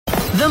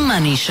The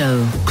Money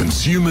Show.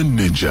 Consumer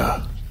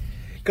Ninja.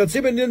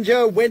 Consumer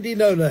Ninja Wendy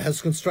Nola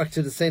has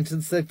constructed a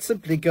sentence that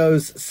simply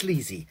goes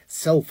sleazy.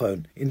 Cell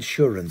phone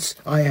insurance.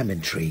 I am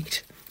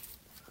intrigued.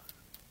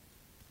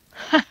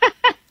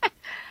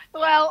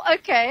 Well,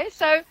 okay.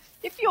 So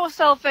if your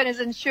cell phone is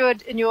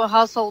insured in your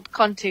household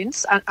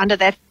contents under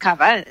that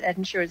cover, that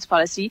insurance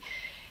policy,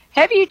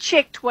 have you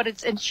checked what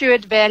its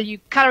insured value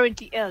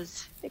currently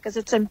is? Because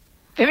it's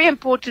very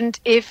important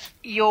if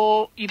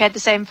you've had the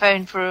same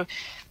phone for,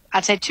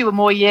 I'd say, 2 or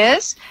more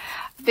years.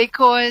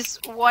 Because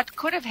what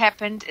could have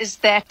happened is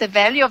that the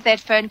value of that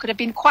phone could have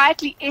been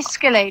quietly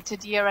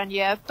escalated year on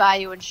year by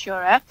your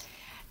insurer,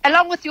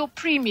 along with your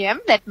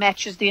premium that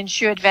matches the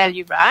insured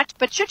value, right?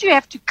 But should you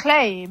have to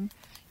claim,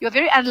 you're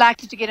very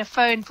unlikely to get a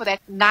phone for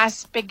that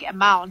nice big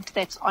amount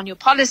that's on your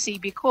policy,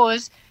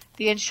 because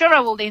the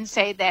insurer will then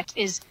say that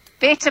is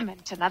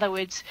betterment. In other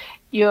words,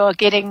 you're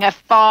getting a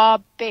far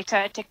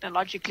better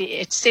technologically,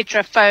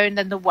 etc. phone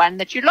than the one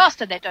that you lost,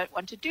 and they don't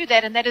want to do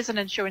that. And that is an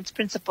insurance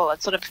principle.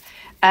 It's sort of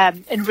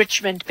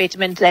enrichment,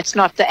 betterment. That's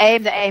not the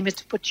aim. The aim is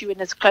to put you in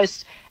as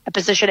close a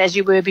position as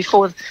you were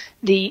before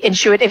the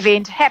insured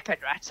event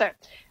happened, right? So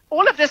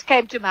all of this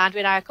came to mind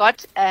when I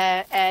got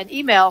an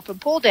email from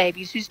Paul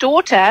Davies, whose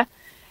daughter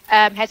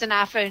has an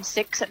iPhone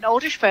 6, an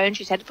oldish phone.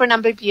 She's had it for a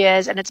number of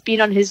years, and it's been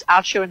on his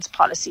insurance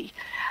policy.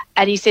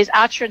 And he says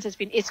our insurance has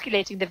been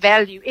escalating the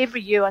value every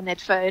year on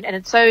that phone, and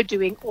in so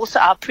doing, also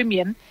our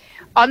premium.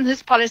 On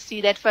his policy,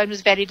 that phone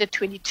was valued at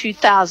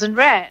 22,000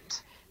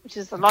 Rand, which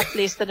is a lot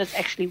less than it's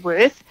actually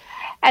worth.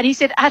 And he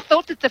said, I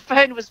thought that the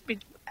phone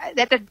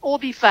that'd all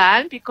be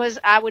fine, because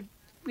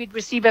we'd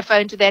receive a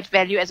phone to that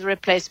value as a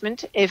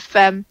replacement if,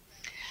 something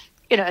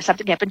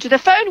happened to the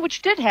phone,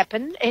 which did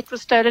happen. It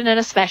was stolen in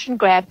a smash and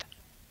grab.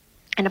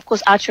 And of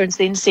course, our insurance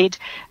then said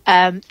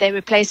they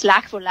replaced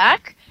like for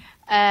like.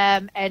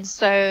 And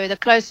so the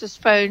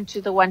closest phone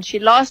to the one she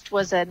lost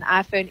was an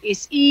iPhone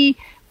SE,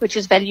 which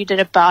is valued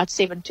at about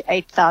 7,000 to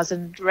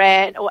 8,000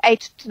 Rand, or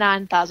 8,000 to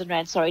 9,000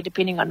 Rand, sorry,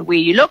 depending on where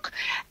you look,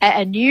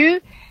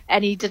 new,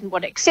 and he didn't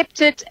want to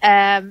accept it.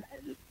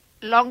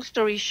 Long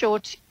story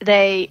short,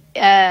 she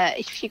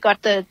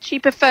got the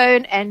cheaper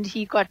phone, and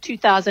he got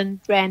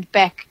 2,000 Rand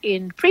back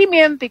in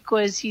premium,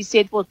 because he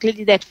said, well,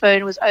 clearly that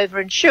phone was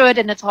overinsured,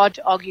 and it's hard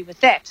to argue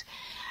with that.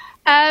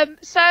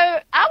 So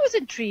I was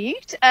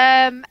intrigued,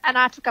 and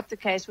I took up the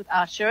case with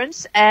our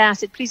insurance, and I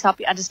said, please help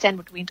me understand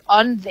what went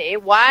on there.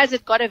 Why has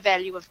it got a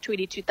value of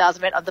 22,000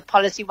 Rand on the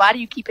policy? Why do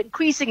you keep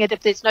increasing it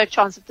if there's no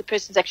chance that the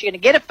person's actually going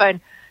to get a phone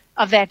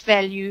of that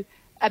value?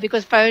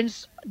 Because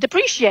phones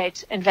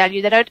depreciate in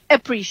value. They don't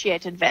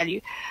appreciate in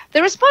value.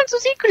 The response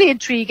was equally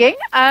intriguing.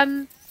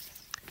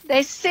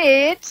 They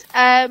said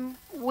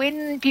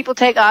when people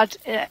take out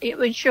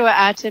insure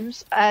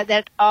items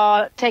that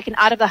are taken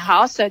out of the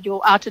house, so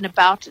you're out and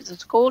about, as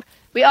it's called,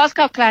 we ask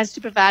our clients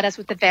to provide us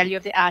with the value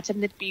of the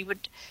item that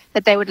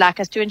they would like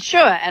us to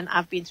insure. And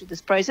I've been through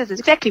this process. It's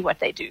exactly what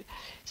they do.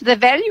 So the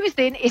value is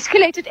then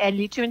escalated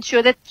annually to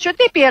ensure that should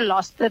there be a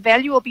loss, the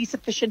value will be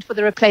sufficient for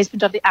the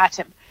replacement of the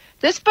item.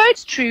 This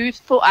bodes true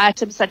for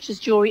items such as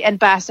jewelry and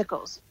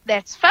bicycles.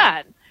 That's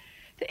fine.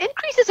 The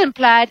increase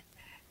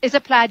is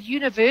applied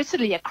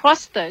universally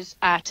across those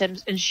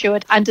items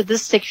insured under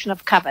this section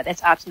of cover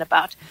that's out and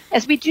about,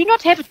 as we do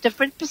not have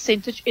different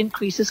percentage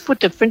increases for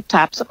different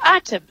types of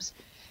items.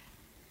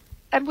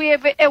 And we are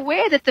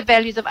aware that the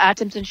values of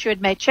items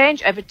insured may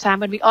change over time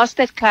when we ask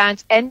that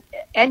clients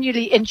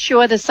annually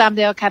ensure the sum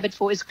they are covered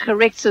for is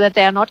correct, so that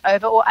they are not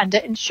over or under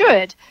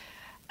insured.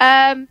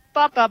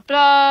 Blah, blah,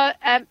 blah.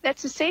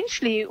 That's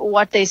essentially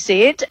what they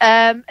said.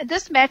 In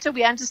this matter,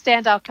 we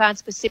understand our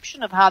client's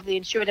perception of how the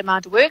insured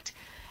amount worked,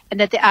 and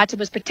that the item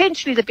was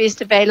potentially the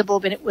best available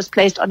when it was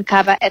placed on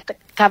cover at the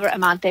cover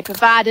amount they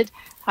provided.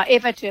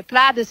 However, to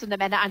apply this in the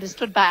manner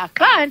understood by our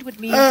client would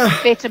mean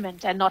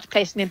betterment and not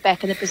placing them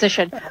back in the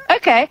position.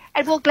 Okay,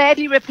 and we'll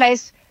gladly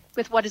replace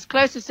with what is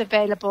closest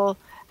available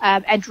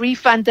and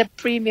refund the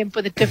premium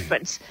for the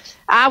difference.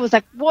 I was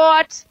like,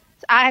 what?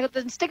 I had the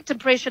instinctive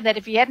impression that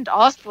if he hadn't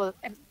asked for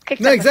and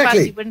kicked up the fuss,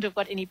 he wouldn't have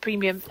got any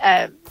premium,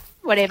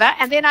 whatever.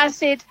 And then I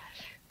said,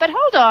 but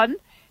hold on.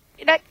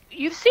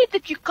 You've said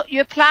that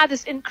you apply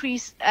this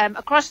increase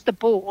across the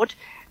board,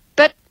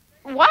 but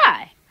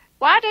why?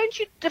 Why don't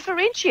you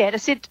differentiate? I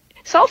said,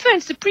 cell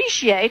phones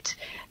depreciate,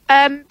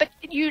 but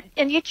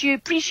yet you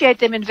appreciate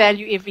them in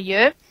value every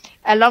year,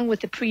 along with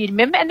the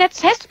premium, and that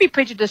has to be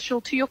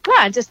prejudicial to your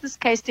clients, as this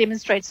case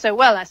demonstrates so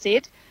well. I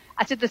said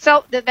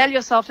the value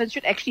of cell phones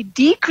should actually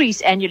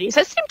decrease annually.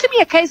 So it seemed to me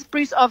a case,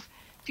 Bruce, of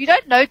if you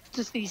don't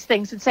notice these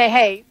things and say,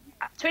 hey,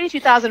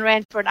 22,000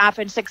 Rand for an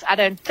iPhone 6, I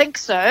don't think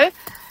so.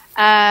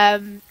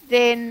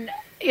 Then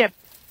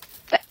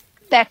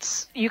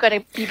that's you're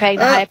going to be paying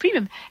the higher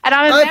premium. And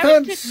I'm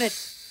embarrassed to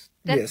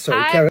admit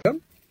that carry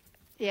on.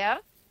 Yeah.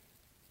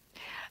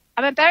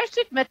 I'm embarrassed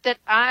to admit that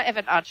I have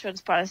an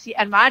insurance policy,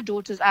 and my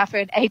daughter's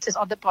iPhone 8 is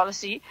on the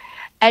policy,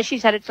 and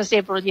she's had it for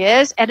several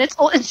years, and it's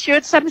all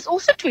insured. Sum is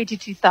also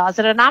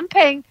 22,000, and I'm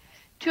paying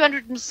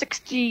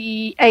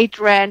 268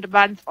 Rand a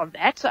month on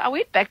that. So I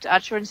went back to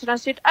insurance and I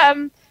said,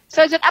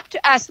 So is it up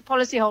to us, the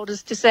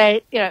policyholders, to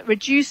say,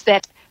 reduce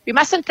that? We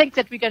mustn't think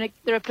that the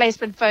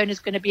replacement phone is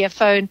going to be a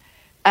phone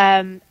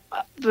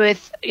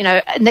with, in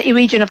the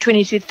region of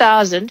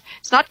 22,000.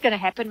 It's not going to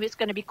happen. It's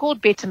going to be called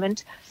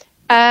betterment.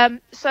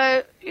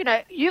 So, you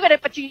know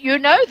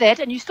that,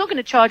 and you're still going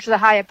to charge the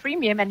higher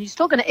premium, and you're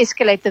still going to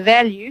escalate the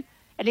value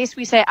unless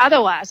we say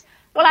otherwise.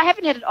 Well, I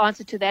haven't had an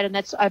answer to that, and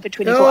that's over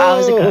 24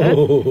 hours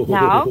ago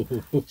now.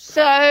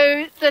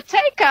 So the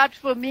takeout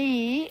for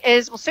me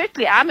is, well,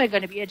 certainly I'm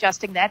going to be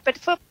adjusting that. But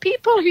for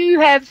people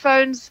who have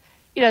phones,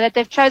 that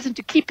they've chosen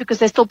to keep because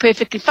they're still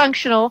perfectly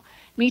functional,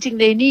 meeting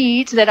their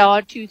needs, that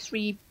are 2,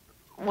 3,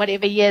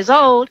 whatever years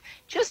old,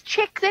 just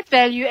check that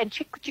value and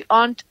check that you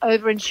aren't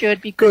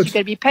overinsured, because you're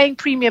going to be paying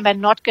premium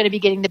and not going to be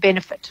getting the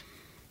benefit.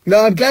 No,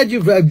 I'm glad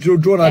you've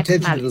drawn our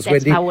attention to this,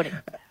 Wendy. That's my warning.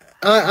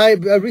 I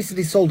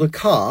recently sold a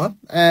car,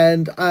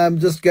 and I'm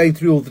just going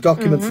through all the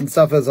documents and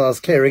stuff as I was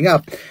clearing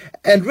up,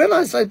 and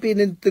realized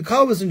the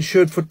car was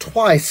insured for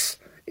twice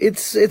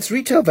its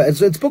retail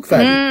value, its book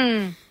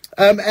value.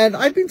 And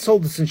I'd been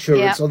sold this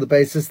insurance on the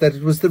basis that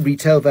it was the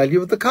retail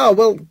value of the car.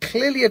 Well,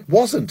 clearly it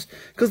wasn't,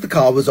 because the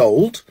car was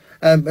old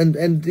and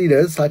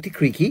slightly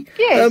creaky.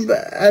 Yes.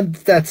 And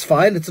that's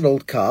fine. It's an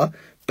old car.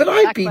 But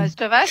I'd been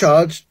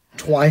charged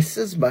twice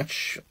as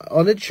much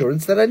on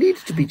insurance that I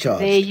needed to be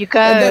charged. There you go.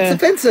 And that's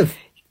offensive.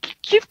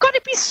 You've got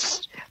to be...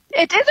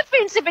 It is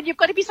offensive, and you've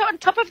got to be so on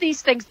top of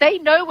these things. They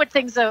know what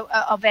things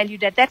are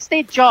valued at. That's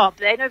their job.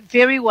 They know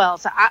very well.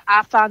 So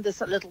I found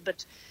this a little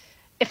bit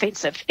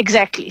offensive.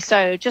 Exactly.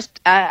 So just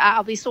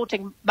I'll be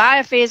sorting my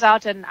affairs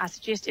out, and I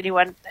suggest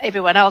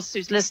everyone else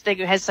who's listening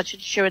who has such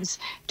insurance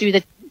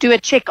do a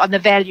check on the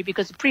value,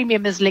 because the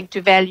premium is linked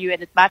to value,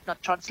 and it might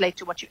not translate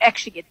to what you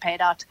actually get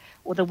paid out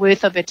or the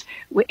worth of it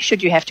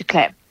should you have to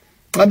claim.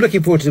 I'm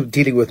looking forward to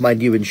dealing with my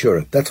new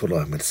insurer. That's what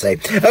I'm going to say.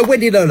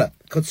 Wendy Knowler,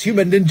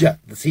 Consumer Ninja,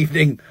 this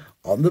evening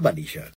on The Money Show.